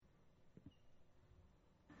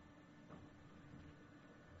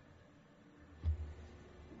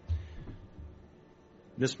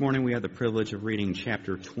This morning we have the privilege of reading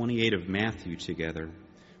chapter 28 of Matthew together.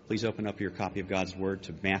 Please open up your copy of God's Word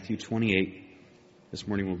to Matthew 28. This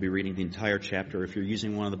morning we'll be reading the entire chapter. If you're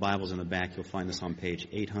using one of the Bibles in the back, you'll find this on page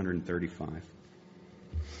 835.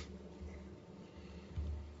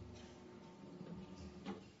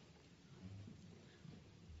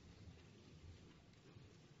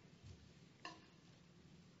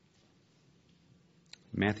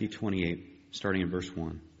 Matthew 28, starting in verse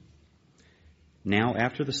 1. Now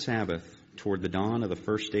after the Sabbath, toward the dawn of the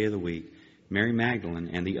first day of the week, Mary Magdalene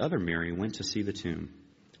and the other Mary went to see the tomb.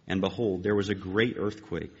 And behold, there was a great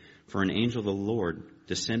earthquake, for an angel of the Lord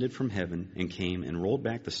descended from heaven and came and rolled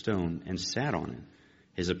back the stone and sat on it.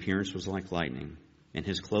 His appearance was like lightning, and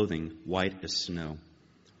his clothing white as snow.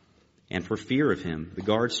 And for fear of him, the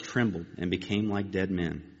guards trembled and became like dead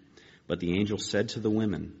men. But the angel said to the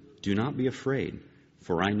women, "Do not be afraid,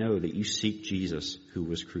 for I know that you seek Jesus who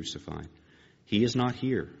was crucified. He is not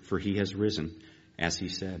here, for he has risen, as he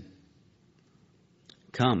said.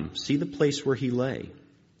 Come, see the place where he lay.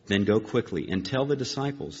 Then go quickly and tell the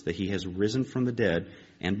disciples that he has risen from the dead,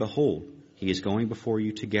 and behold, he is going before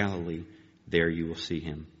you to Galilee. There you will see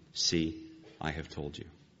him. See, I have told you."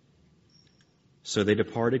 So they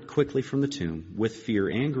departed quickly from the tomb with fear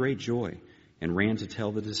and great joy, and ran to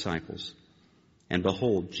tell the disciples. And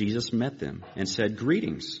behold, Jesus met them and said,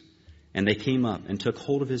 "Greetings." And they came up and took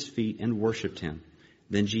hold of his feet and worshipped him.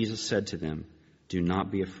 Then Jesus said to them, "Do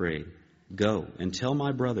not be afraid. Go and tell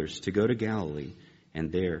my brothers to go to Galilee,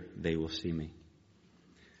 and there they will see me."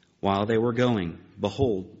 While they were going,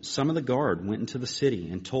 behold, some of the guard went into the city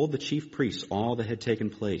and told the chief priests all that had taken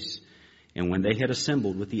place. And when they had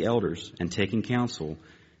assembled with the elders and taken counsel,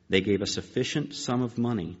 they gave a sufficient sum of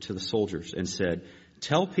money to the soldiers and said,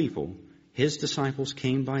 "Tell people, his disciples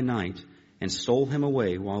came by night and stole him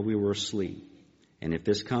away while we were asleep. And if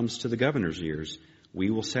this comes to the governor's ears, we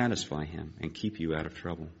will satisfy him and keep you out of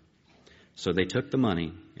trouble." So they took the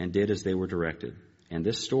money and did as they were directed. And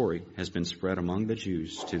this story has been spread among the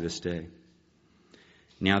Jews to this day.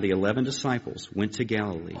 Now the 11 disciples went to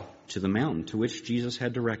Galilee, to the mountain to which Jesus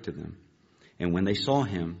had directed them. And when they saw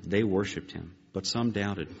him, they worshipped him, but some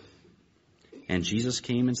doubted. And Jesus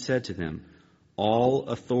came and said to them, "All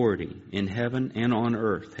authority in heaven and on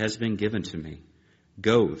earth has been given to me.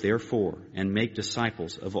 Go, therefore, and make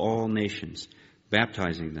disciples of all nations,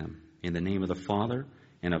 baptizing them in the name of the Father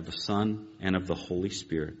and of the Son and of the Holy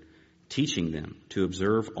Spirit, teaching them to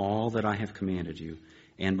observe all that I have commanded you.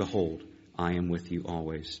 And behold, I am with you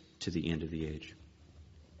always to the end of the age."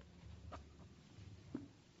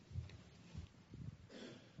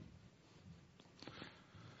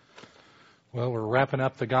 Well, we're wrapping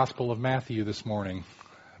up the Gospel of Matthew this morning,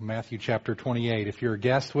 Matthew chapter 28. If you're a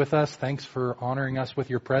guest with us, thanks for honoring us with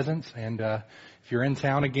your presence. And if you're in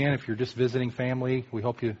town again, if you're just visiting family, we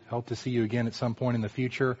hope to see you again at some point in the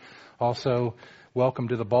future. Also, welcome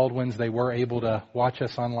to the Baldwins. They were able to watch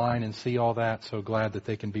us online and see all that, so glad that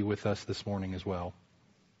they can be with us this morning as well.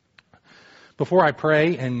 Before I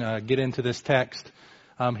pray and get into this text,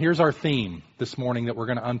 here's our theme this morning that we're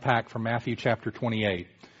going to unpack from Matthew chapter 28.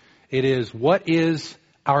 It is, what is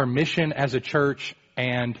our mission as a church,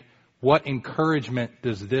 and what encouragement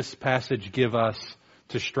does this passage give us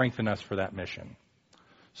to strengthen us for that mission?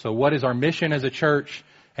 So what is our mission as a church,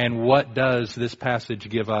 and what does this passage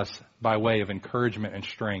give us by way of encouragement and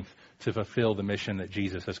strength to fulfill the mission that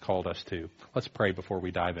Jesus has called us to? Let's pray before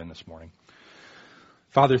we dive in this morning.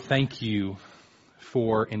 Father, thank you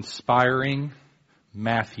for inspiring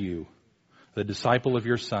Matthew, the disciple of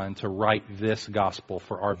your Son, to write this gospel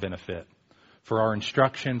for our benefit, for our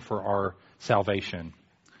instruction, for our salvation.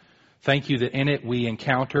 Thank you that in it we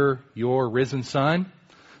encounter your risen Son,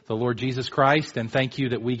 the Lord Jesus Christ, and thank you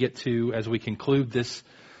that we get to, as we conclude this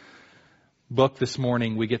book this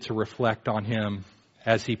morning, we get to reflect on him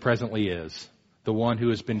as he presently is, the one who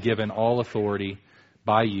has been given all authority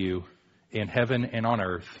by you in heaven and on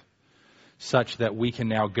earth, such that we can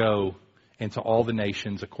now go into all the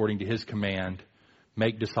nations according to his command,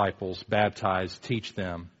 make disciples, baptize, teach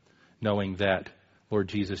them, knowing that, Lord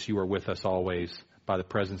Jesus, you are with us always by the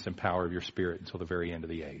presence and power of your Spirit until the very end of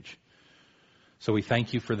the age. So we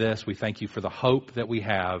thank you for this. We thank you for the hope that we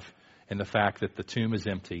have in the fact that the tomb is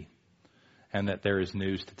empty and that there is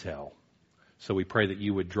news to tell. So we pray that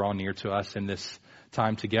you would draw near to us in this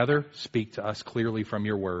time together, speak to us clearly from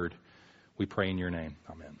your word. We pray in your name.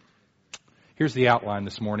 Amen. Here's the outline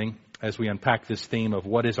this morning as we unpack this theme of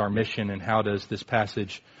what is our mission and how does this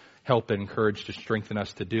passage help and encourage to strengthen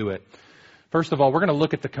us to do it. First of all, we're going to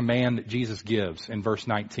look at the command that Jesus gives in verse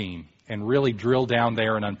 19 and really drill down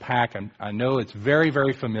there and unpack. And I know it's very,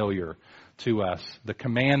 very familiar to us, the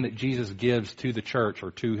command that Jesus gives to the church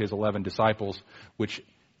or to his 11 disciples, which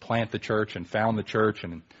plant the church and found the church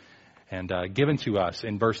and given to us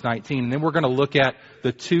in verse 19. And then we're going to look at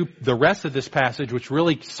the rest of this passage, which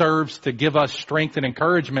really serves to give us strength and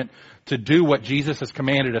encouragement to do what Jesus has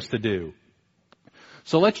commanded us to do.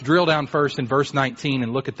 So let's drill down first in verse 19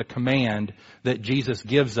 and look at the command that Jesus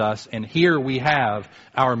gives us. And here we have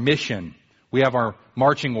our mission. We have our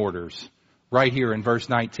marching orders right here in verse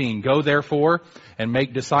 19. Go therefore and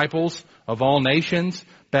make disciples of all nations,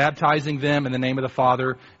 baptizing them in the name of the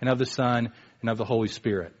Father and of the Son and of the Holy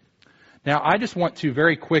Spirit. Now, I just want to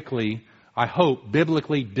very quickly, I hope,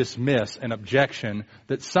 biblically dismiss an objection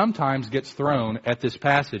that sometimes gets thrown at this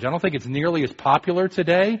passage. I don't think it's nearly as popular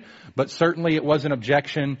today, but certainly it was an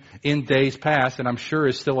objection in days past, and I'm sure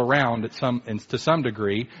is still around to some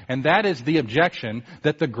degree. And that is the objection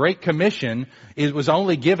that the Great Commission was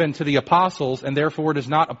only given to the apostles and therefore does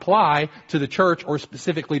not apply to the church or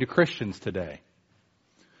specifically to Christians today.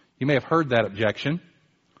 You may have heard that objection.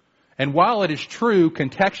 And while it is true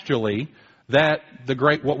contextually that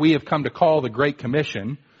what we have come to call the Great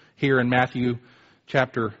Commission here in Matthew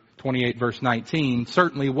chapter 28 verse 19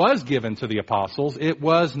 certainly was given to the apostles, it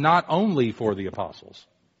was not only for the apostles.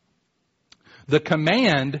 The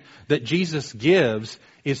command that Jesus gives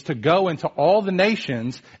is to go into all the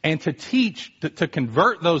nations and to teach, to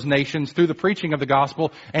convert those nations through the preaching of the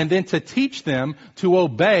gospel, and then to teach them to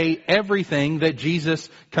obey everything that Jesus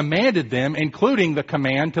commanded them, including the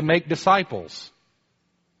command to make disciples.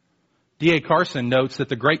 D.A. Carson notes that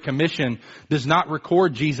the Great Commission does not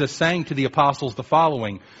record Jesus saying to the apostles the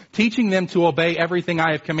following: teaching them to obey everything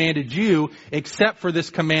I have commanded you, except for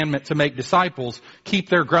this commandment to make disciples. Keep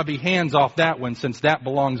their grubby hands off that one, since that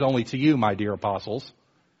belongs only to you, my dear apostles.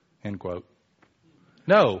 End quote.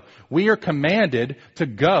 No, we are commanded to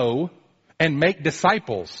go and make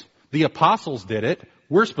disciples. The apostles did it.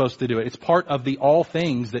 We're supposed to do it. It's part of the all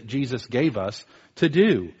things that Jesus gave us to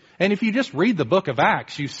do. And if you just read the book of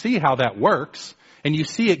Acts, you see how that works, and you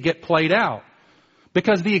see it get played out.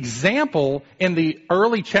 Because the example in the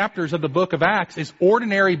early chapters of the book of Acts is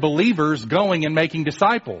ordinary believers going and making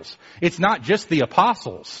disciples. It's not just the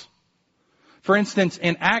apostles. For instance,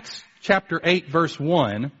 in Acts chapter 8, verse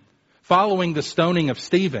 1, following the stoning of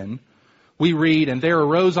Stephen, we read, and there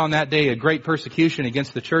arose on that day a great persecution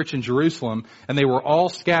against the church in Jerusalem, and they were all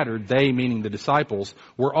scattered, they meaning the disciples,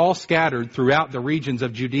 were all scattered throughout the regions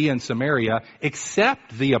of Judea and Samaria,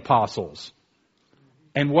 except the apostles.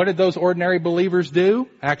 And what did those ordinary believers do?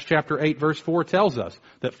 Acts chapter 8 verse 4 tells us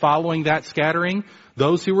that following that scattering,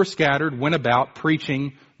 those who were scattered went about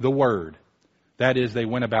preaching the word. That is, they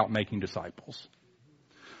went about making disciples.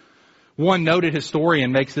 One noted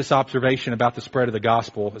historian makes this observation about the spread of the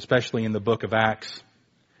gospel, especially in the book of Acts.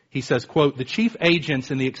 He says, quote, the chief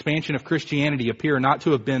agents in the expansion of Christianity appear not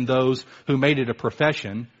to have been those who made it a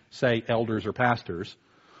profession, say elders or pastors,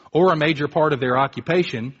 or a major part of their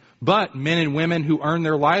occupation, but men and women who earned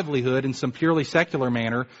their livelihood in some purely secular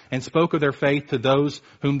manner and spoke of their faith to those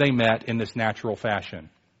whom they met in this natural fashion,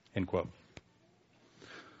 end quote.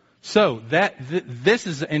 So this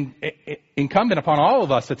is incumbent upon all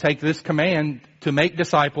of us to take this command to make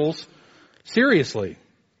disciples seriously.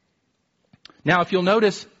 Now, if you'll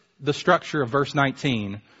notice the structure of verse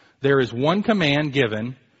 19, there is one command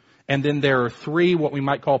given, and then there are three what we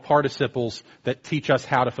might call participles that teach us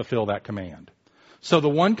how to fulfill that command. So the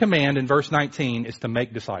one command in verse 19 is to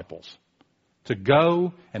make disciples, to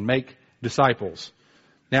go and make disciples.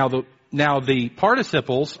 Now the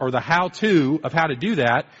participles, or the how-to of how to do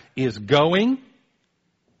that, is going,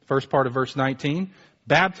 first part of verse 19,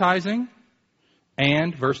 baptizing,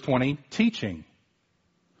 and verse 20, teaching.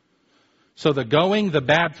 So the going, the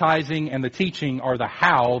baptizing, and the teaching are the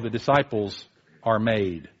how the disciples are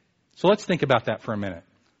made. So let's think about that for a minute.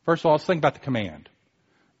 First of all, let's think about the command.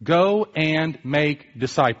 Go and make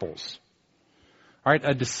disciples. All right,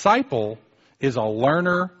 a disciple is a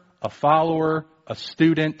learner, a follower, a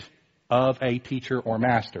student of a teacher or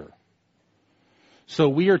master. So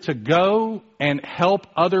we are to go and help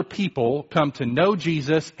other people come to know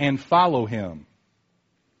Jesus and follow Him.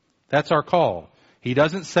 That's our call. He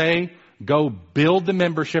doesn't say, go build the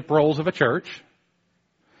membership rolls of a church.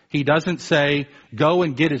 He doesn't say, go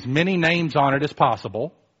and get as many names on it as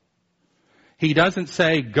possible. He doesn't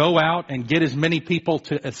say, go out and get as many people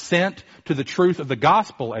to assent to the truth of the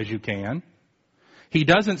gospel as you can. He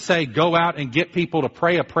doesn't say, go out and get people to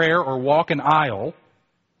pray a prayer or walk an aisle.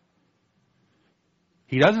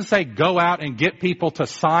 He doesn't say, go out and get people to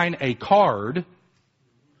sign a card.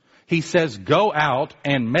 He says, go out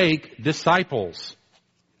and make disciples.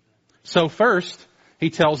 So first, he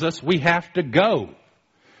tells us we have to go.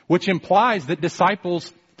 which implies that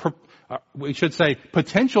disciples, we should say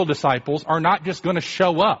potential disciples, are not just going to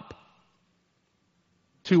show up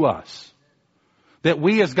to us. That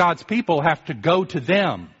we as God's people have to go to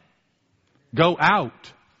them. Go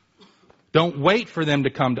out. Don't wait for them to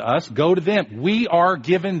come to us. Go to them. We are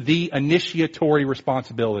given the initiatory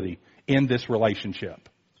responsibility in this relationship.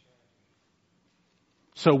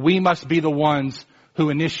 So we must be the ones who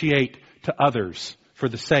initiate to others for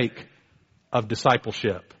the sake of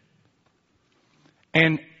discipleship.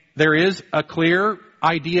 And there is a clear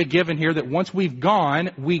idea given here that once we've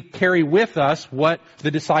gone, we carry with us what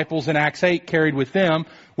the disciples in Acts 8 carried with them,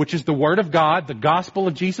 which is the Word of God, the gospel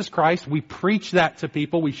of Jesus Christ. We preach that to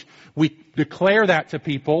people. We declare that to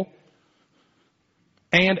people.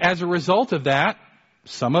 And as a result of that,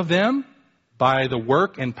 some of them, by the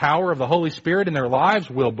work and power of the Holy Spirit in their lives,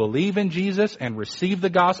 will believe in Jesus and receive the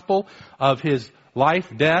gospel of His life,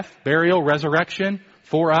 death, burial, resurrection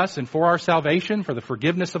for us and for our salvation, for the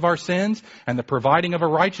forgiveness of our sins and the providing of a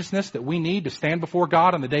righteousness that we need to stand before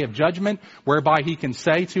God on the day of judgment, whereby He can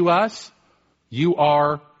say to us, you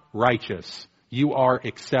are righteous. You are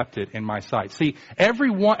accepted in my sight. See,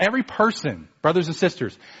 every person, brothers and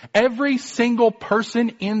sisters, every single person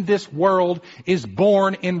in this world is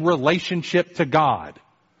born in relationship to God.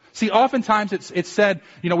 See, oftentimes it's said,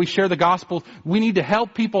 we share the gospel, we need to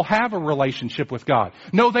help people have a relationship with God.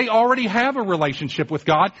 No, they already have a relationship with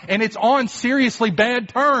God, and it's on seriously bad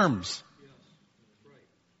terms.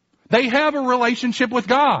 They have a relationship with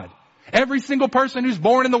God. Every single person who's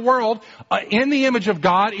born in the world in the image of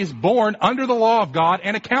God is born under the law of God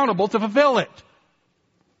and accountable to fulfill it.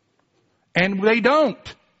 And they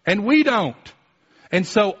don't. And we don't. And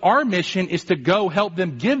so our mission is to go help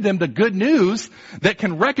them, give them the good news that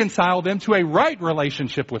can reconcile them to a right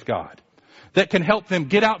relationship with God. That can help them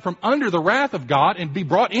get out from under the wrath of God and be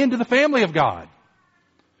brought into the family of God.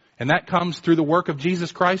 And that comes through the work of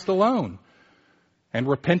Jesus Christ alone. And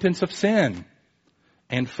repentance of sin.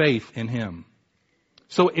 And faith in Him.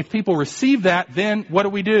 So if people receive that, then what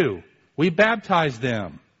do? We baptize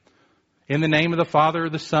them in the name of the Father,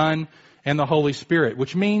 the Son, and the Holy Spirit,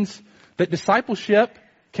 which means that discipleship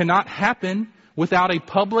cannot happen without a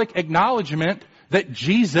public acknowledgement that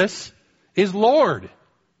Jesus is Lord.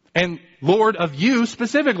 And Lord of you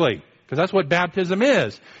specifically. Because that's what baptism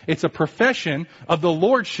is. It's a profession of the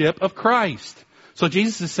Lordship of Christ. So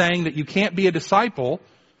Jesus is saying that you can't be a disciple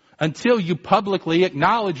until you publicly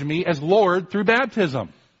acknowledge me as Lord through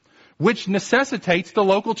baptism. Which necessitates the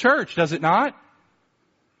local church, does it not?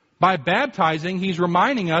 By baptizing, He's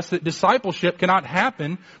reminding us that discipleship cannot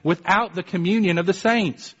happen without the communion of the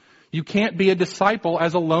saints. You can't be a disciple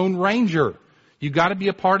as a lone ranger. You got to be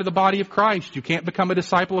a part of the body of Christ. You can't become a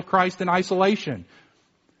disciple of Christ in isolation.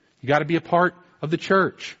 You got to be a part of the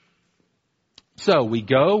church. So we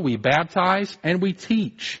go, we baptize, and we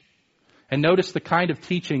teach. And notice the kind of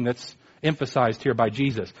teaching that's emphasized here by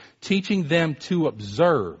Jesus. Teaching them to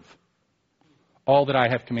observe all that I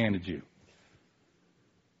have commanded you.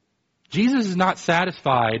 Jesus is not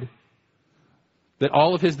satisfied that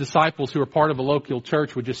all of His disciples who are part of a local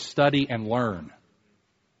church would just study and learn.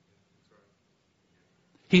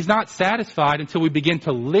 He's not satisfied until we begin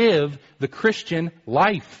to live the Christian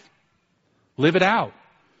life. Live it out.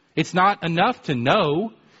 It's not enough to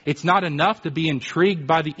know. It's not enough to be intrigued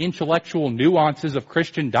by the intellectual nuances of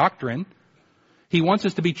Christian doctrine. He wants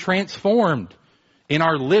us to be transformed in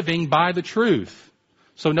our living by the truth.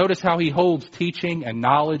 So notice how He holds teaching and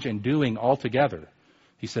knowledge and doing all together.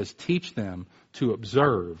 He says, teach them to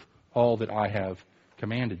observe all that I have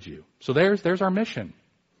commanded you. So there's our mission.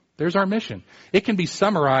 There's our mission. It can be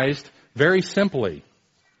summarized very simply.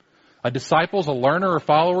 A disciple's a learner or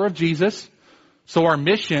follower of Jesus. So our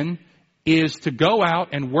mission is to go out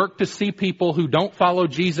and work to see people who don't follow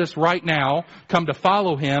Jesus right now come to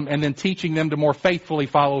follow Him, and then teaching them to more faithfully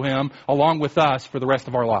follow Him along with us for the rest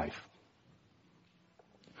of our life.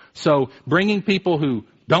 So bringing people who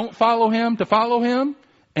don't follow Him to follow Him,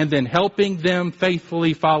 and then helping them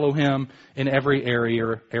faithfully follow Him in every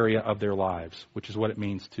area of their lives, which is what it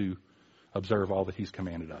means to observe all that He's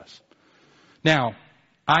commanded us. Now,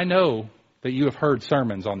 I know that you have heard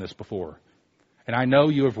sermons on this before. And I know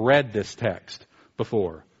you have read this text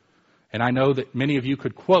before. And I know that many of you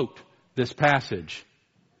could quote this passage.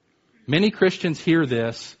 Many Christians hear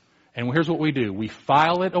this, and here's what we do. We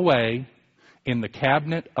file it away in the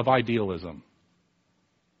cabinet of idealism.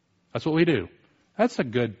 That's what we do. That's a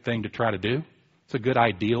good thing to try to do. It's a good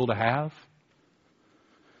ideal to have.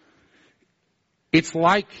 It's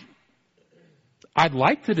like, I'd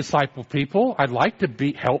like to disciple people. I'd like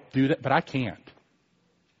to help do that, but I can't.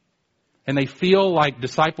 and they feel like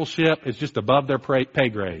discipleship is just above their pay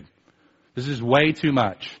grade. This is way too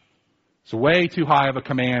much. It's way too high of a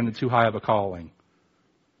command and too high of a calling.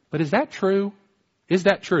 But is that true? Is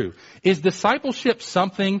that true? Is discipleship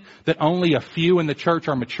something that only a few in the church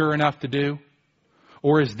are mature enough to do?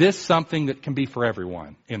 Or is this something that can be for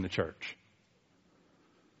everyone in the church?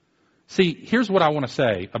 See, here's what I want to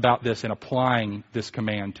say about this and applying this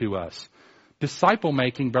command to us. Disciple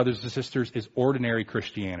making, brothers and sisters, is ordinary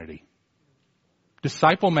Christianity.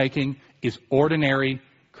 Disciple making is ordinary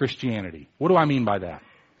Christianity. What do I mean by that?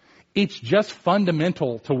 It's just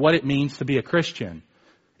fundamental to what it means to be a Christian.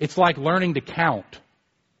 It's like learning to count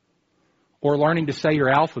or learning to say your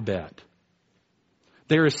alphabet.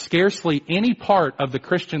 There is scarcely any part of the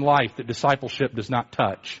Christian life that discipleship does not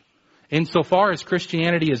touch. Insofar as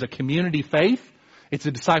Christianity is a community faith, it's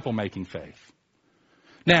a disciple-making faith.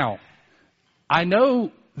 Now, I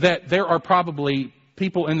know that there are probably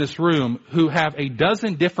people in this room who have a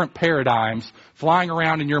dozen different paradigms flying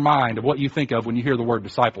around in your mind of what you think of when you hear the word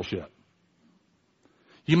discipleship.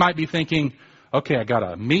 You might be thinking, okay, I got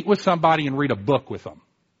to meet with somebody and read a book with them.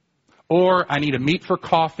 Or I need to meet for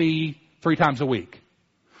coffee 3 times a week.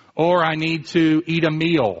 Or I need to eat a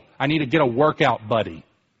meal. I need to get a workout buddy.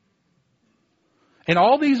 And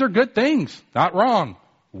all these are good things, not wrong.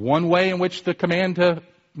 One way in which the command to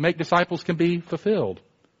make disciples can be fulfilled.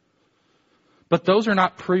 But those are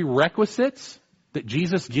not prerequisites that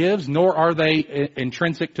Jesus gives, nor are they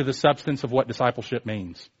intrinsic to the substance of what discipleship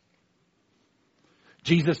means.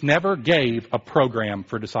 Jesus never gave a program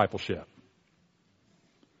for discipleship.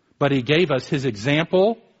 But he gave us his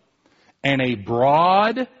example and a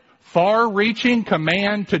broad, far-reaching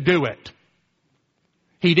command to do it.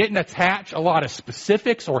 He didn't attach a lot of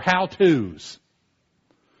specifics or how-tos,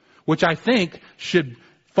 which I think should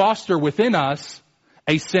foster within us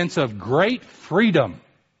a sense of great freedom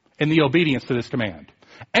in the obedience to this command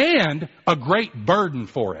and a great burden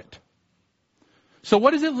for it. So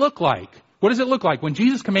what does it look like? What does it look like when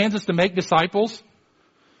Jesus commands us to make disciples?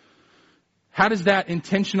 How does that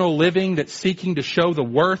intentional living that's seeking to show the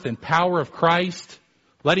worth and power of Christ,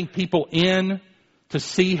 letting people in to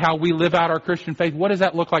see how we live out our Christian faith, what does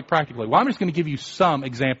that look like practically? Well, I'm just going to give you some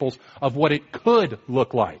examples of what it could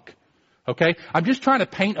look like. Okay? I'm just trying to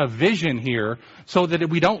paint a vision here so that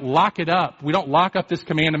we don't lock it up. We don't lock up this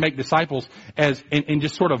command to make disciples as in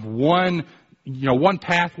just sort of one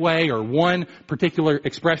pathway or one particular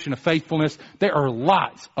expression of faithfulness. There are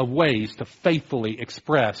lots of ways to faithfully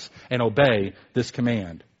express and obey this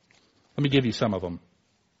command. Let me give you some of them.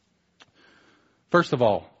 First of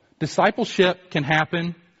all, discipleship can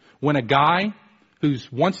happen when a guy who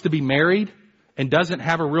wants to be married and doesn't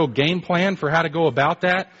have a real game plan for how to go about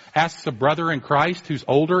that asks a brother in Christ who's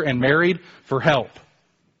older and married for help.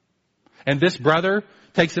 And this brother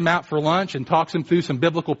takes him out for lunch and talks him through some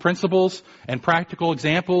biblical principles and practical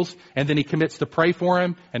examples, and then he commits to pray for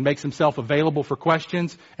him and makes himself available for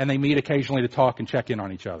questions, and they meet occasionally to talk and check in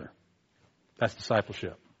on each other. That's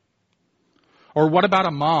discipleship. Or what about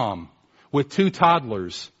a mom with 2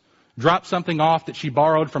 toddlers, drops something off that she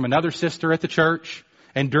borrowed from another sister at the church,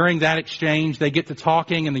 and during that exchange they get to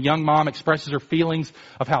talking and the young mom expresses her feelings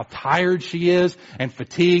of how tired she is and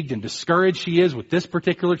fatigued and discouraged she is with this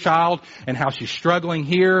particular child and how she's struggling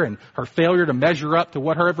here and her failure to measure up to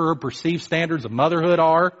whatever her perceived standards of motherhood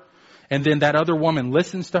are. And then that other woman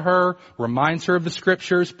listens to her, reminds her of the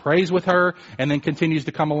scriptures, prays with her, and then continues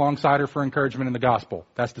to come alongside her for encouragement in the gospel.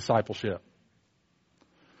 That's discipleship.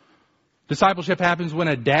 Discipleship happens when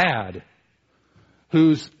a dad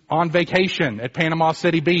who's on vacation at Panama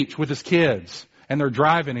City Beach with his kids, and they're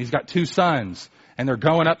driving, he's got 2 sons, and they're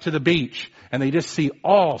going up to the beach, and they just see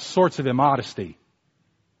all sorts of immodesty.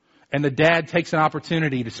 And the dad takes an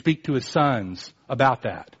opportunity to speak to his sons about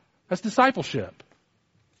that. That's discipleship.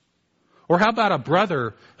 Or how about a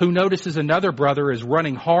brother who notices another brother is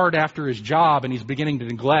running hard after his job and he's beginning to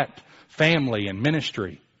neglect family and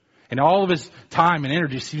ministry. And all of his time and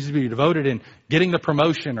energy seems to be devoted in getting the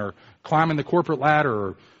promotion or climbing the corporate ladder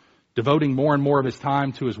or devoting more and more of his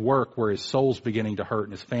time to his work where his soul's beginning to hurt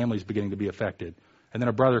and his family's beginning to be affected. And then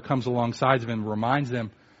a brother comes alongside of him and reminds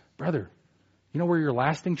them, brother, you know where your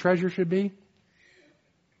lasting treasure should be?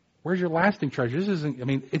 Where's your lasting treasure?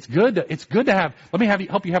 It's good to have, let me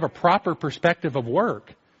help you have a proper perspective of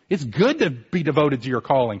work. It's good to be devoted to your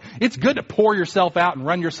calling. It's good to pour yourself out and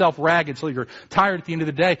run yourself ragged until you're tired at the end of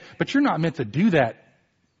the day. But you're not meant to do that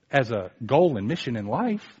as a goal and mission in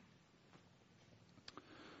life.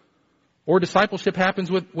 Or discipleship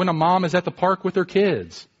happens when a mom is at the park with her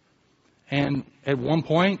kids. And at one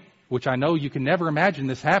point, which I know you can never imagine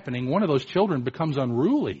this happening, one of those children becomes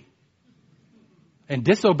unruly. and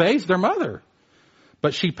disobeys their mother.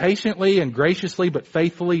 But she patiently and graciously but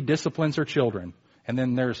faithfully disciplines her children. And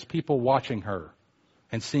then there's people watching her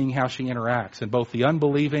and seeing how she interacts. And both the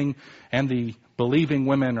unbelieving and the believing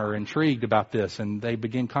women are intrigued about this. And they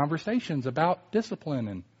begin conversations about discipline.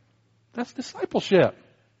 And that's discipleship.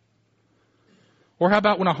 Or how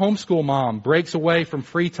about when a homeschool mom breaks away from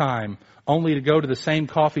free time only to go to the same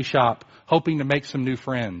coffee shop hoping to make some new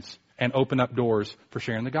friends and open up doors for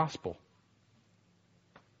sharing the gospel?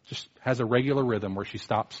 Just has a regular rhythm where she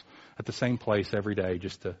stops at the same place every day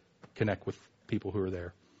just to connect with people who are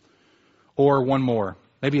there. Or one more,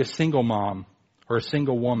 maybe a single mom or a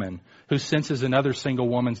single woman who senses another single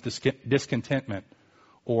woman's discontentment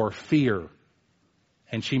or fear,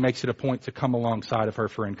 and she makes it a point to come alongside of her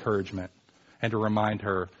for encouragement and to remind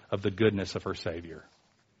her of the goodness of her Savior.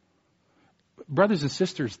 Brothers and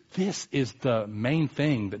sisters, this is the main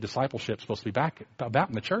thing that discipleship is supposed to be about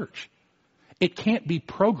in the church. It can't be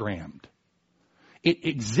programmed. It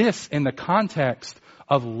exists in the context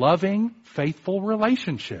of loving, faithful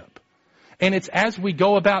relationship. And it's as we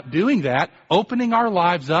go about doing that, opening our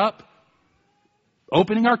lives up,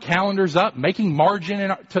 opening our calendars up, making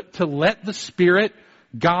margin to let the Spirit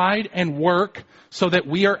guide and work so that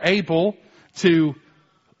we are able to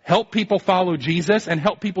help people follow Jesus and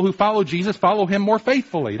help people who follow Jesus follow Him more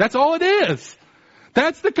faithfully. That's all it is.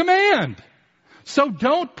 That's the command. So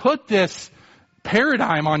don't put this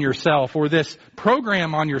paradigm on yourself or this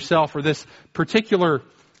program on yourself or this particular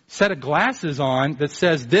set of glasses on that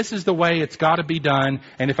says this is the way it's got to be done,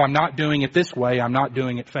 and if I'm not doing it this way, I'm not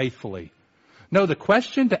doing it faithfully. No, the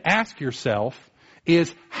question to ask yourself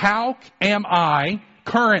is, how am I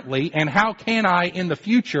currently and how can I in the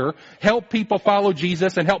future help people follow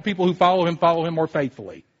Jesus and help people who follow Him more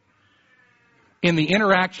faithfully? In the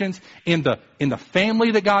interactions, in the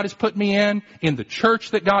family that God has put me in the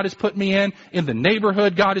church that God has put me in the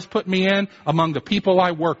neighborhood God has put me in, among the people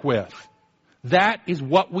I work with. That is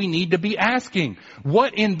what we need to be asking.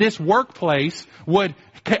 What in this workplace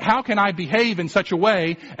how can I behave in such a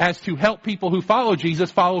way as to help people who follow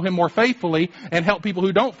Jesus follow Him more faithfully and help people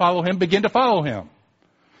who don't follow Him begin to follow Him?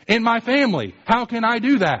 In my family, how can I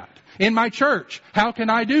do that? In my church, how can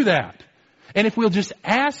I do that? And if we'll just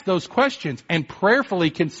ask those questions and prayerfully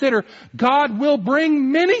consider, God will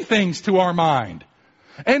bring many things to our mind.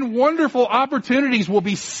 And wonderful opportunities will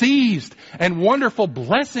be seized. And wonderful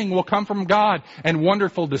blessing will come from God. And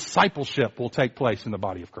wonderful discipleship will take place in the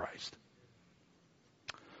body of Christ.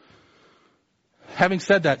 Having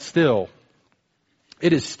said that,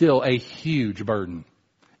 it is still a huge burden.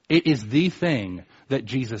 It is the thing that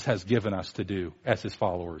Jesus has given us to do as His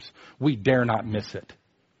followers. We dare not miss it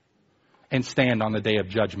and stand on the day of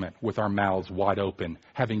judgment with our mouths wide open,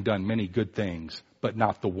 having done many good things, but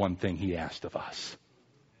not the one thing He asked of us.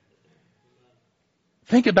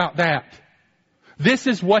 Think about that. This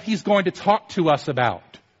is what He's going to talk to us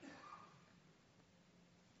about.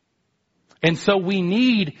 And so we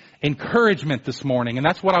need encouragement this morning, and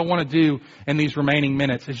that's what I want to do in these remaining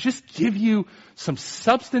minutes, is just give you some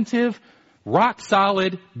substantive,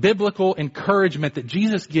 rock-solid, biblical encouragement that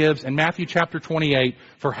Jesus gives in Matthew chapter 28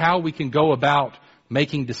 for how we can go about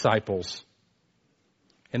making disciples.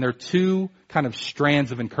 And there are two kind of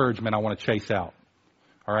strands of encouragement I want to chase out.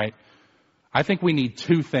 All right? I think we need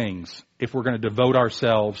two things if we're going to devote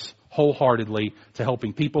ourselves wholeheartedly to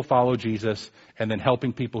helping people follow Jesus and then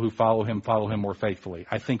helping people who follow Him more faithfully.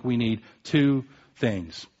 I think we need two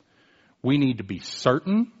things. We need to be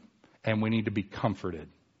certain and we need to be comforted.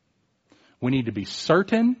 We need to be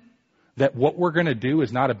certain that what we're going to do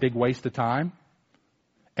is not a big waste of time.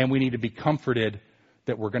 And we need to be comforted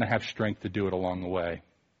that we're going to have strength to do it along the way.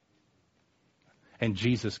 And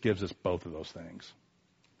Jesus gives us both of those things.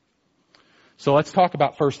 So let's talk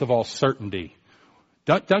about, first of all, certainty.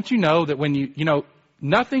 Don't you know that when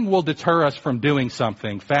nothing will deter us from doing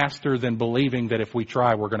something faster than believing that if we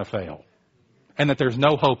try, we're going to fail. And that there's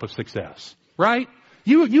no hope of success. Right?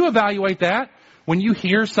 You evaluate that. When you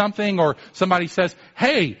hear something or somebody says,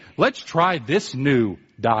 hey, let's try this new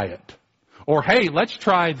diet. Or, hey, let's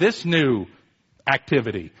try this new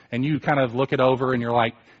activity. And you kind of look it over and you're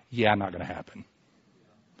like, yeah, not going to happen.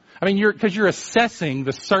 I mean, because you're assessing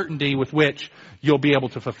the certainty with which you'll be able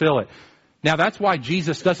to fulfill it. Now, that's why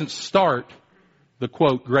Jesus doesn't start the,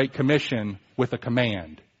 quote, Great Commission with a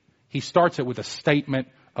command. He starts it with a statement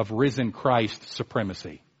of risen Christ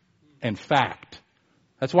supremacy and fact.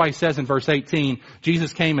 That's why He says in verse 18,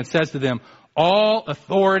 Jesus came and says to them, all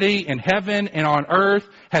authority in heaven and on earth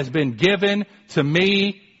has been given to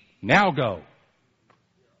me. Now go.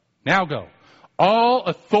 Now go. All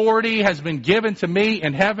authority has been given to me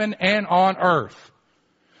in heaven and on earth.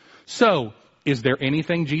 So, is there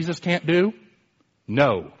anything Jesus can't do?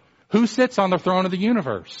 No. Who sits on the throne of the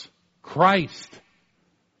universe? Christ.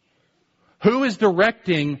 Who is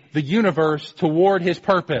directing the universe toward His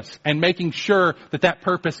purpose and making sure that that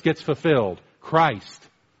purpose gets fulfilled? Christ.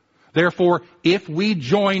 Therefore, if we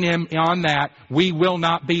join Him on that, we will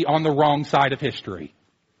not be on the wrong side of history.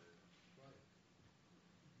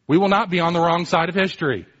 We will not be on the wrong side of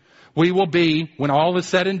history. We will be, when all is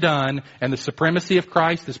said and done, and the supremacy of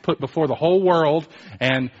Christ is put before the whole world,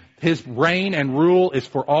 and His reign and rule is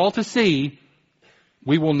for all to see,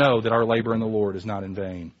 we will know that our labor in the Lord is not in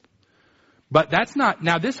vain. But that's not,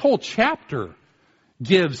 now this whole chapter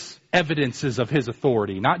gives evidences of His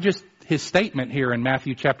authority, not just His statement here in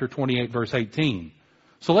Matthew chapter 28 verse 18.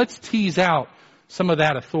 So let's tease out some of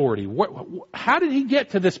that authority. How did He get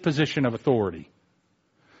to this position of authority?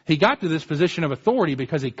 He got to this position of authority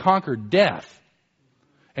because He conquered death,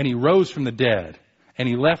 and He rose from the dead, and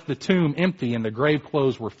He left the tomb empty and the grave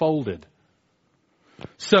clothes were folded.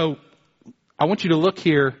 So I want you to look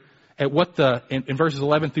here at what in verses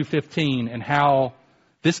 11 through 15 and how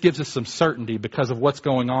this gives us some certainty because of what's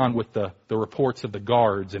going on with the reports of the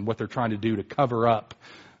guards and what they're trying to do to cover up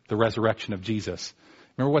the resurrection of Jesus.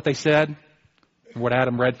 Remember what they said? What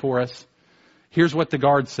Adam read for us? Here's what the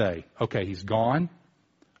guards say. Okay, He's gone.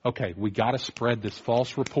 Okay, we got to spread this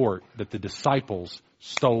false report that the disciples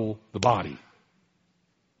stole the body.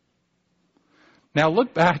 Now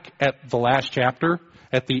look back at the last chapter,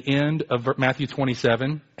 at the end of Matthew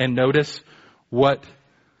 27, and notice what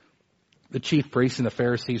the chief priests and the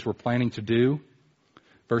Pharisees were planning to do.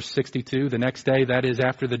 Verse 62, the next day, that is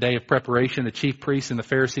after the day of preparation, the chief priests and the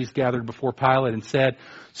Pharisees gathered before Pilate and said,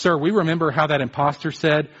 Sir, we remember how that impostor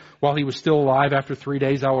said, while he was still alive, after 3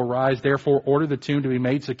 days I will rise. Therefore, order the tomb to be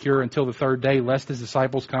made secure until the third day, lest his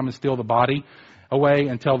disciples come and steal the body away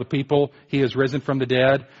and tell the people he has risen from the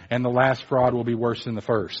dead, and the last fraud will be worse than the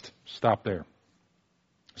first. Stop there.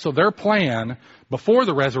 So their plan before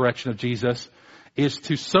the resurrection of Jesus is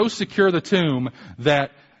to so secure the tomb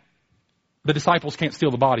that the disciples can't steal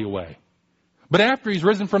the body away. But after He's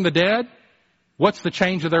risen from the dead, what's the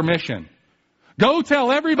change of their mission? Go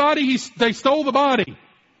tell everybody they stole the body.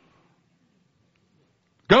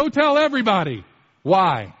 Go tell everybody.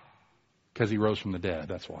 Why? Because He rose from the dead.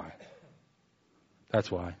 That's why. That's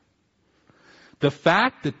why. The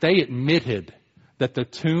fact that they admitted that the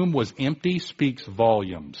tomb was empty speaks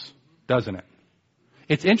volumes, doesn't it?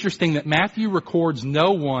 It's interesting that Matthew records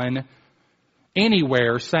no one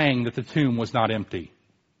anywhere saying that the tomb was not empty.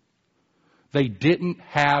 They didn't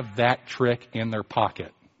have that trick in their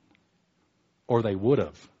pocket, or they would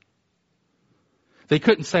have. They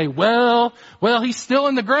couldn't say, well, He's still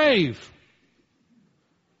in the grave.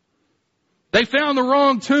 They found the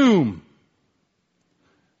wrong tomb.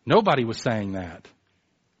 Nobody was saying that.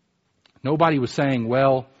 Nobody was saying,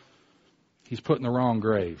 well, He's put in the wrong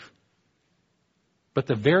grave. But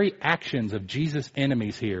the very actions of Jesus'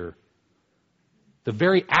 enemies here, the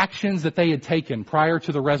very actions that they had taken prior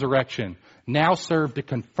to the resurrection, now serve to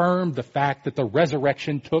confirm the fact that the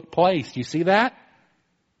resurrection took place. Do you see that?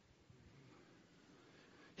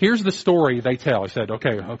 Here's the story they tell. I said,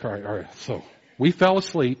 okay, all right. So we fell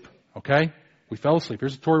asleep, okay? We fell asleep.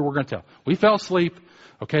 Here's the story we're going to tell. We fell asleep,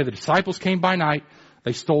 okay? The disciples came by night.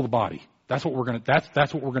 They stole the body. That's what we're going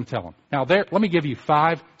to tell them. Now let me give you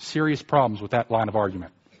 5 serious problems with that line of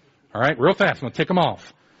argument. All right, real fast. I'm going to tick them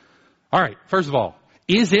off. All right, first of all,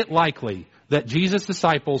 is it likely that Jesus'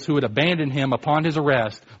 disciples who had abandoned Him upon His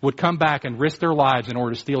arrest would come back and risk their lives in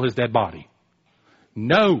order to steal His dead body?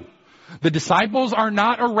 No. The disciples are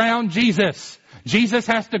not around Jesus. Jesus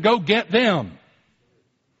has to go get them.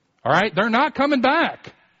 All right? They're not coming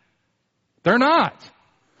back. They're not.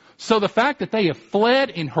 So the fact that they have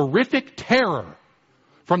fled in horrific terror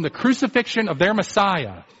from the crucifixion of their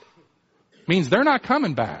Messiah means they're not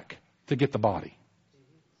coming back to get the body.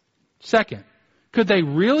 Second, could they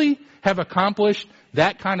really have accomplished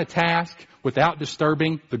that kind of task without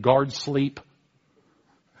disturbing the guard's sleep?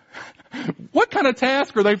 What kind of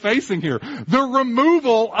task are they facing here? The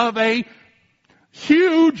removal of a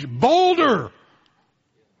huge boulder.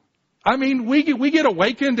 I mean, we get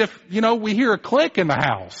awakened if, we hear a click in the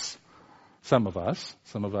house. Some of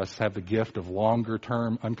us have the gift of longer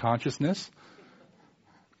term unconsciousness.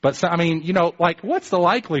 But what's the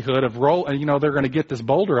likelihood of they're going to get this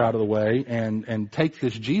boulder out of the way and take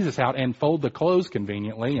this Jesus out and fold the clothes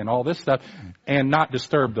conveniently and all this stuff and not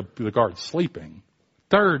disturb the guards sleeping?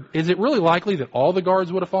 Third, is it really likely that all the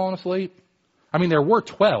guards would have fallen asleep? I mean, there were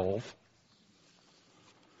 12.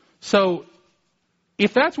 So,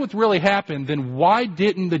 if that's what's really happened, then why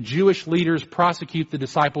didn't the Jewish leaders prosecute the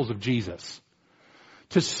disciples of Jesus?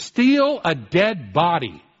 To steal a dead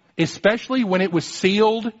body, especially when it was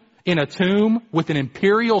sealed in a tomb with an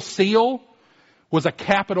imperial seal, was a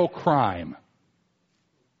capital crime.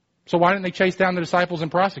 So why didn't they chase down the disciples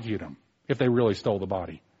and prosecute them if they really stole the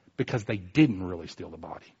body? Because they didn't really steal the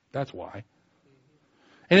body. That's why.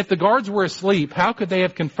 And if the guards were asleep, how could they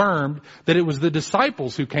have confirmed that it was the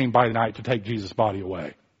disciples who came by night to take Jesus' body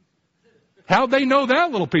away? How'd they know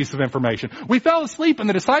that little piece of information? We fell asleep and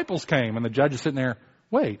the disciples came, and the judge is sitting there,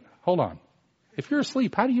 wait, hold on. If you're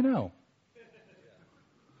asleep, how do you know?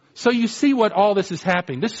 So you see what all this is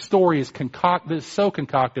happening. This story is so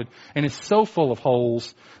concocted and is so full of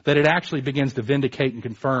holes that it actually begins to vindicate and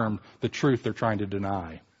confirm the truth they're trying to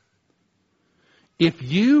deny. If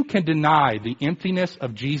you can deny the emptiness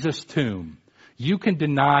of Jesus' tomb, you can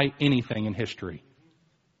deny anything in history.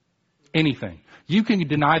 Anything. You can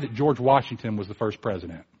deny that George Washington was the first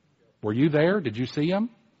president. Were you there? Did you see him?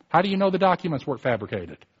 How do you know the documents weren't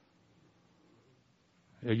fabricated?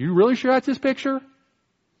 Are you really sure that's his picture?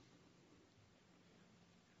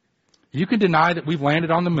 You can deny that we've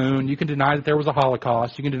landed on the moon. You can deny that there was a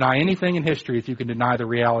Holocaust. You can deny anything in history if you can deny the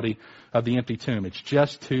reality of the empty tomb. It's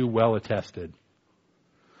just too well attested.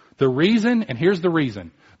 The reason, and here's the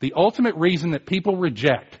reason, the ultimate reason that people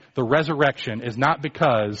reject the resurrection is not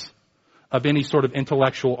because of any sort of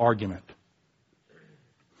intellectual argument.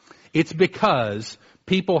 It's because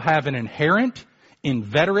people have an inherent,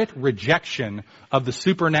 inveterate rejection of the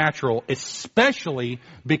supernatural, especially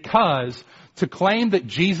because to claim that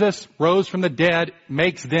Jesus rose from the dead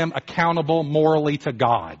makes them accountable morally to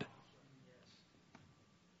God.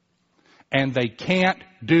 And they can't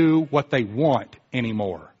do what they want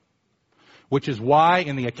anymore. Which is why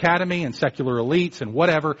in the academy and secular elites and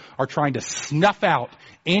whatever are trying to snuff out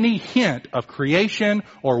any hint of creation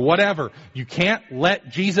or whatever. You can't let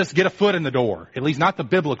Jesus get a foot in the door, at least not the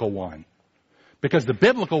biblical one. Because the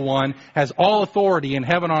biblical one has all authority in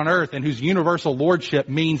heaven on earth and whose universal lordship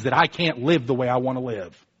means that I can't live the way I want to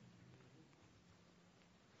live.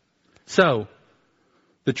 So,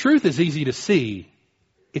 the truth is easy to see.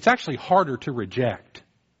 It's actually harder to reject.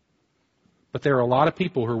 But there are a lot of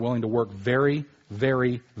people who are willing to work very,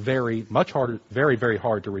 very, very much harder, very, very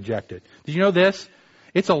hard to reject it. Did you know this?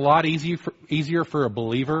 It's a lot easier for a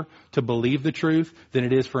believer to believe the truth than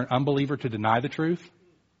it is for an unbeliever to deny the truth.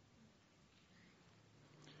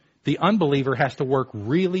 The unbeliever has to work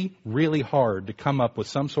really, really hard to come up with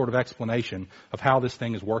some sort of explanation of how this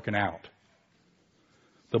thing is working out.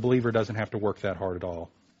 The believer doesn't have to work that hard at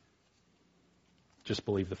all. Just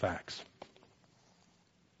believe the facts.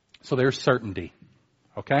 So there's certainty.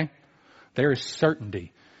 Okay? There is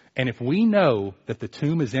certainty. And if we know that the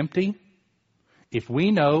tomb is empty, if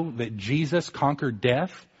we know that Jesus conquered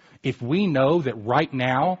death, if we know that right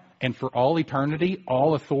now and for all eternity,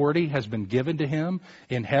 all authority has been given to him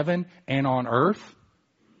in heaven and on earth,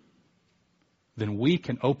 then we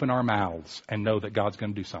can open our mouths and know that God's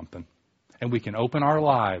going to do something. And we can open our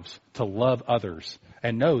lives to love others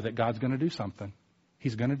and know that God's going to do something.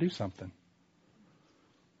 He's going to do something.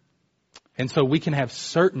 And so we can have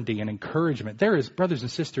certainty and encouragement. There is, brothers and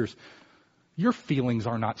sisters, your feelings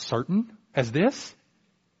are not certain as this.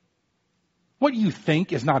 What you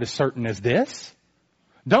think is not as certain as this.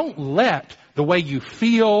 Don't let the way you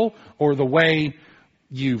feel or the way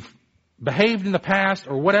you've behaved in the past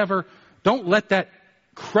or whatever, don't let that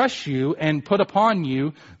crush you and put upon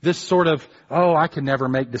you this sort of, oh, I can never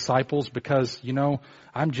make disciples because,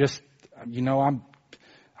 I'm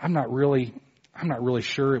not really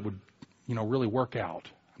sure it would, really work out.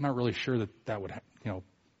 I'm not really sure that would, do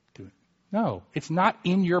it. No, it's not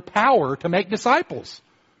in your power to make disciples.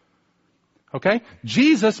 Okay?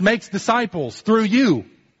 Jesus makes disciples through you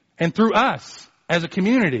and through us as a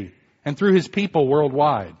community and through his people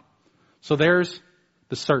worldwide. So there's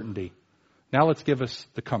the certainty. Now let's give us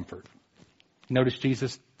the comfort. Notice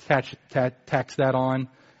Jesus tacks that on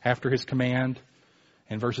after his command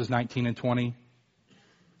in verses 19 and 20. It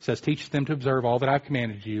says, teach them to observe all that I've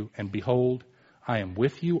commanded you, and behold, I am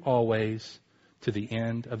with you always to the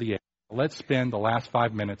end of the age. Let's spend the last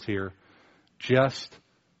 5 minutes here just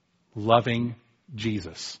loving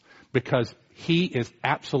Jesus, because he is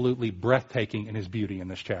absolutely breathtaking in his beauty in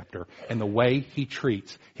this chapter and the way he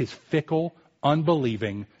treats his fickle,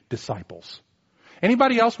 unbelieving disciples.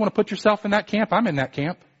 Anybody else want to put yourself in that camp? I'm in that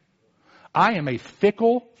camp. I am a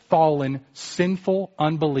fickle, fallen, sinful,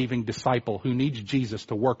 unbelieving disciple who needs Jesus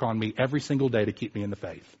to work on me every single day to keep me in the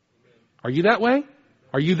faith. Are you that way?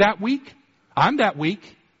 Are you that weak? I'm that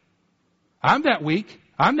weak. I'm that weak.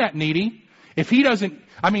 I'm that needy. If he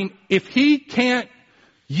can't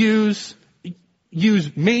use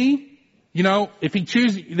me, if he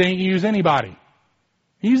chooses, then he can use anybody.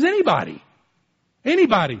 Use anybody.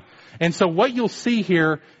 Anybody. And so what you'll see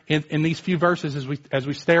here in these few verses as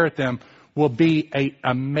we stare at them will be an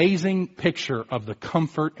amazing picture of the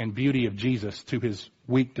comfort and beauty of Jesus to his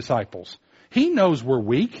weak disciples. He knows we're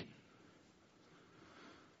weak.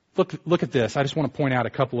 Look at this. I just want to point out a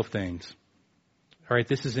couple of things. All right,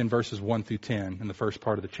 this is in verses 1 through 10 in the first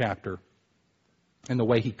part of the chapter, and the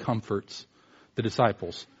way he comforts the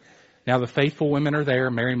disciples. Now the faithful women are there.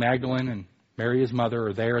 Mary Magdalene and Mary his mother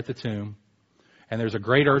are there at the tomb. And there's a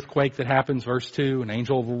great earthquake that happens, verse 2. An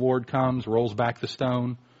angel of the Lord comes, rolls back the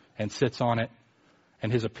stone, and sits on it.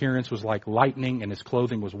 And his appearance was like lightning, and his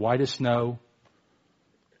clothing was white as snow.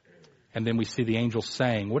 And then we see the angel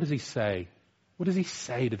saying, what does he say? What does he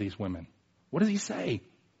say to these women? What does he say?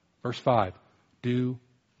 Verse 5, do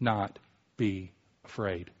not be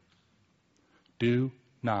afraid. Do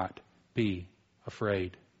not be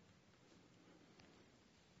afraid.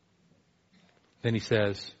 Then he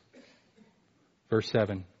says, verse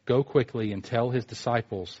 7, go quickly and tell his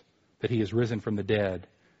disciples that he is risen from the dead.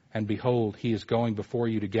 And behold, he is going before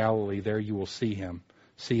you to Galilee. There you will see him.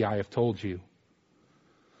 See, I have told you.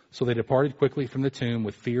 So they departed quickly from the tomb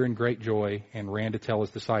with fear and great joy and ran to tell his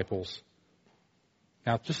disciples.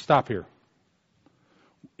 Now, just stop here.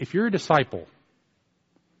 If you're a disciple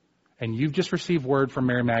and you've just received word from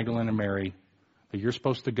Mary Magdalene and Mary that you're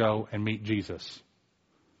supposed to go and meet Jesus,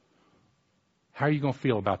 how are you going to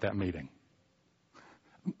feel about that meeting?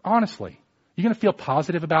 Honestly, you going to feel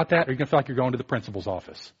positive about that, or are you going to feel like you're going to the principal's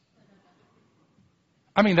office?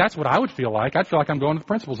 I mean, that's what I would feel like. I'd feel like I'm going to the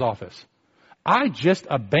principal's office. I just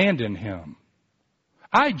abandoned him.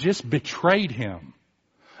 I just betrayed him.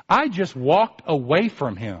 I just walked away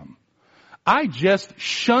from him. I just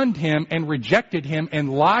shunned him and rejected him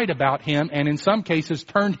and lied about him and in some cases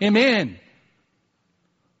turned him in.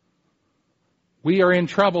 We are in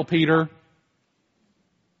trouble, Peter.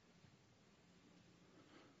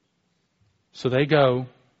 So they go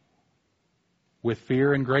with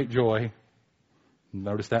fear and great joy.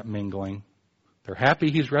 Notice that mingling. They're happy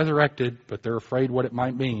he's resurrected, but they're afraid what it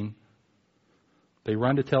might mean. They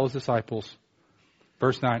run to tell his disciples.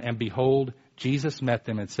 Verse 9, and behold, Jesus met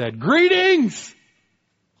them and said, greetings!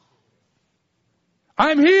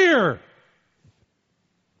 I'm here!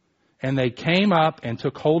 And they came up and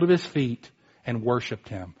took hold of his feet and worshiped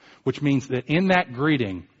him. Which means that in that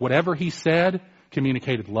greeting, whatever he said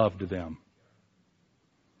communicated love to them.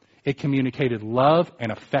 It communicated love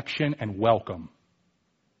and affection and welcome.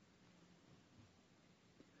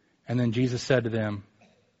 And then Jesus said to them,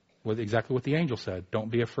 exactly what the angel said, don't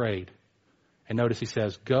be afraid. And notice he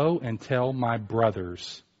says, go and tell my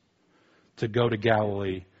brothers to go to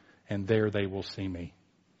Galilee, and there they will see me.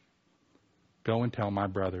 Go and tell my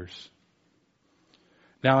brothers.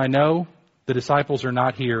 Now I know the disciples are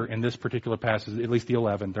not here in this particular passage, at least the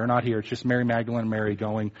 11. They're not here. It's just Mary Magdalene and Mary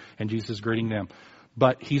going, and Jesus is greeting them.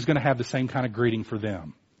 But he's going to have the same kind of greeting for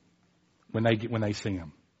them when they see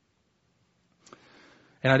him.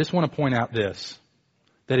 And I just want to point out this,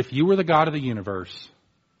 that if you were the God of the universe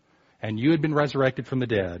and you had been resurrected from the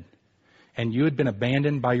dead and you had been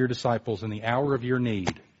abandoned by your disciples in the hour of your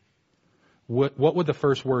need, what would the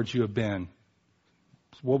first words you have been?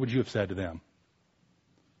 What would you have said to them?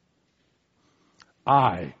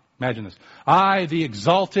 Imagine this. I, the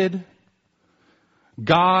exalted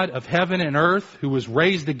God of heaven and earth, who was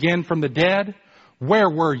raised again from the dead, where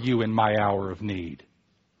were you in my hour of need?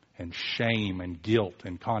 And shame and guilt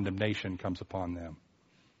and condemnation comes upon them.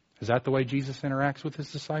 Is that the way Jesus interacts with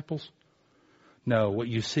his disciples? No, what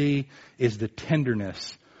you see is the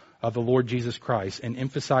tenderness of the Lord Jesus Christ in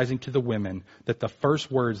emphasizing to the women that the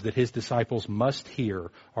first words that his disciples must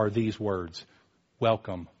hear are these words.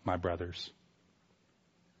 Welcome, my brothers.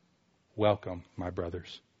 Welcome, my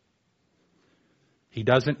brothers. He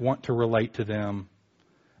doesn't want to relate to them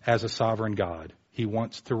as a sovereign God. He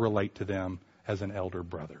wants to relate to them as an elder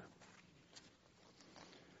brother.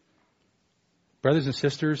 Brothers and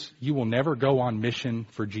sisters, you will never go on mission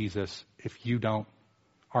for Jesus if you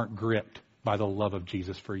aren't gripped by the love of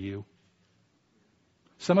Jesus for you.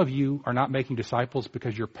 Some of you are not making disciples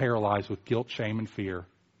because you're paralyzed with guilt, shame, and fear.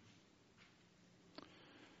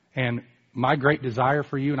 And my great desire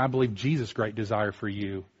for you, and I believe Jesus' great desire for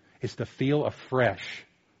you, is to feel afresh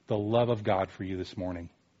the love of God for you this morning.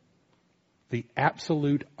 The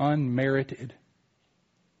absolute unmerited,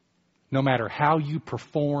 no matter how you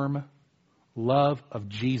perform, love of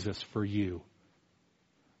Jesus for you.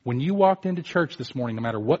 When you walked into church this morning, no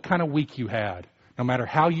matter what kind of week you had, no matter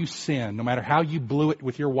how you sinned, no matter how you blew it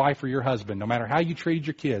with your wife or your husband, no matter how you treated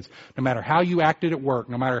your kids, no matter how you acted at work,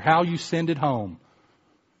 no matter how you sinned at home,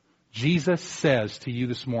 Jesus says to you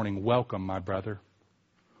this morning, welcome, my brother.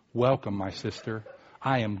 Welcome, my sister.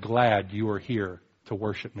 I am glad you are here to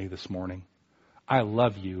worship me this morning. I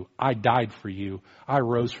love you. I died for you. I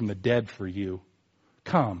rose from the dead for you.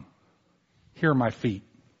 Come. Here are my feet.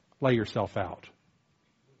 Lay yourself out.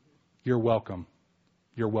 You're welcome.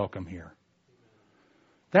 You're welcome here.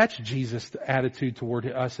 That's Jesus' attitude toward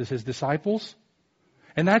us as his disciples.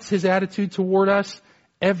 And that's his attitude toward us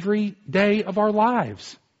every day of our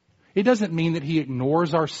lives. It doesn't mean that he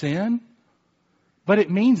ignores our sin, but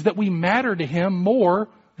it means that we matter to him more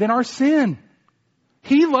than our sin.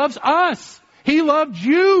 He loves us. He loved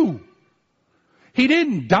you. He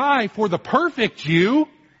didn't die for the perfect you.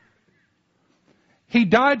 He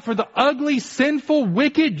died for the ugly, sinful,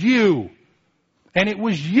 wicked you. And it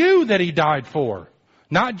was you that he died for.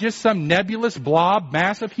 Not just some nebulous blob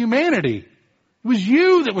mass of humanity. It was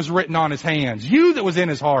you that was written on his hands. You that was in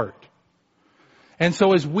his heart. And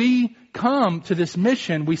so as we come to this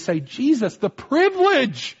mission, we say, Jesus, the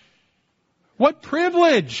privilege. What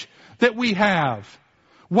privilege that we have.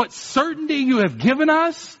 What certainty you have given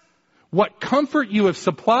us. What comfort you have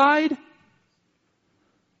supplied.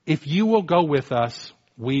 If you will go with us,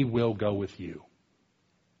 we will go with you.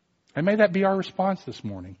 And may that be our response this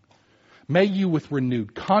morning. May you, with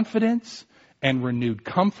renewed confidence and renewed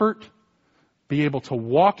comfort, be able to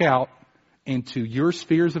walk out into your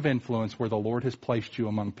spheres of influence where the Lord has placed you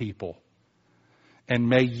among people. And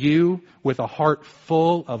may you, with a heart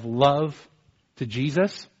full of love to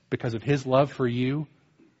Jesus, because of his love for you,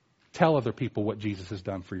 tell other people what Jesus has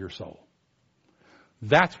done for your soul.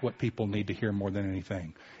 That's what people need to hear more than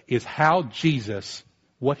anything, is how Jesus,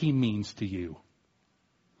 what he means to you.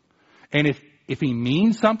 And if he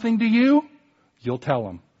means something to you, you'll tell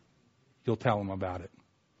him. You'll tell him about it.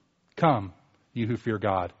 Come, you who fear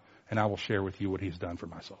God, and I will share with you what he's done for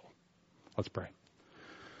my soul. Let's pray.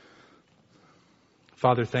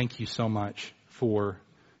 Father, thank you so much for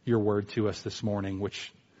your word to us this morning,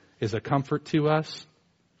 which is a comfort to us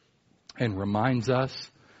and reminds us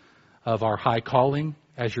of our high calling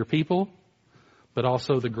as your people, but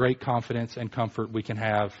also the great confidence and comfort we can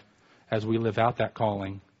have as we live out that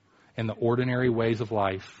calling in the ordinary ways of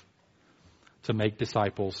life to make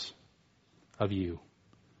disciples of you.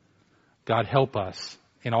 God, help us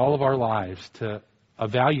in all of our lives to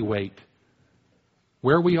evaluate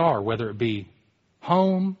where we are, whether it be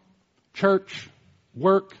home, church,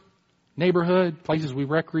 work, neighborhood, places we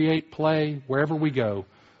recreate, play, wherever we go.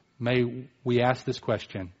 May we ask this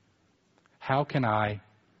question: how can I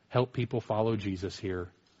help people follow Jesus here?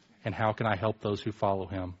 And how can I help those who follow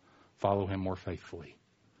him more faithfully?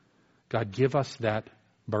 God, give us that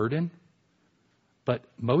burden, but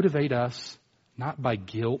motivate us not by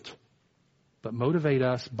guilt, but motivate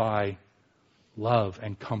us by love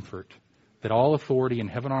and comfort, that all authority in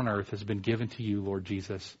heaven and on earth has been given to you, Lord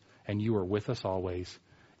Jesus, and you are with us always,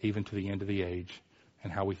 even to the end of the age,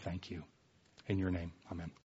 and how we thank you. In your name, amen.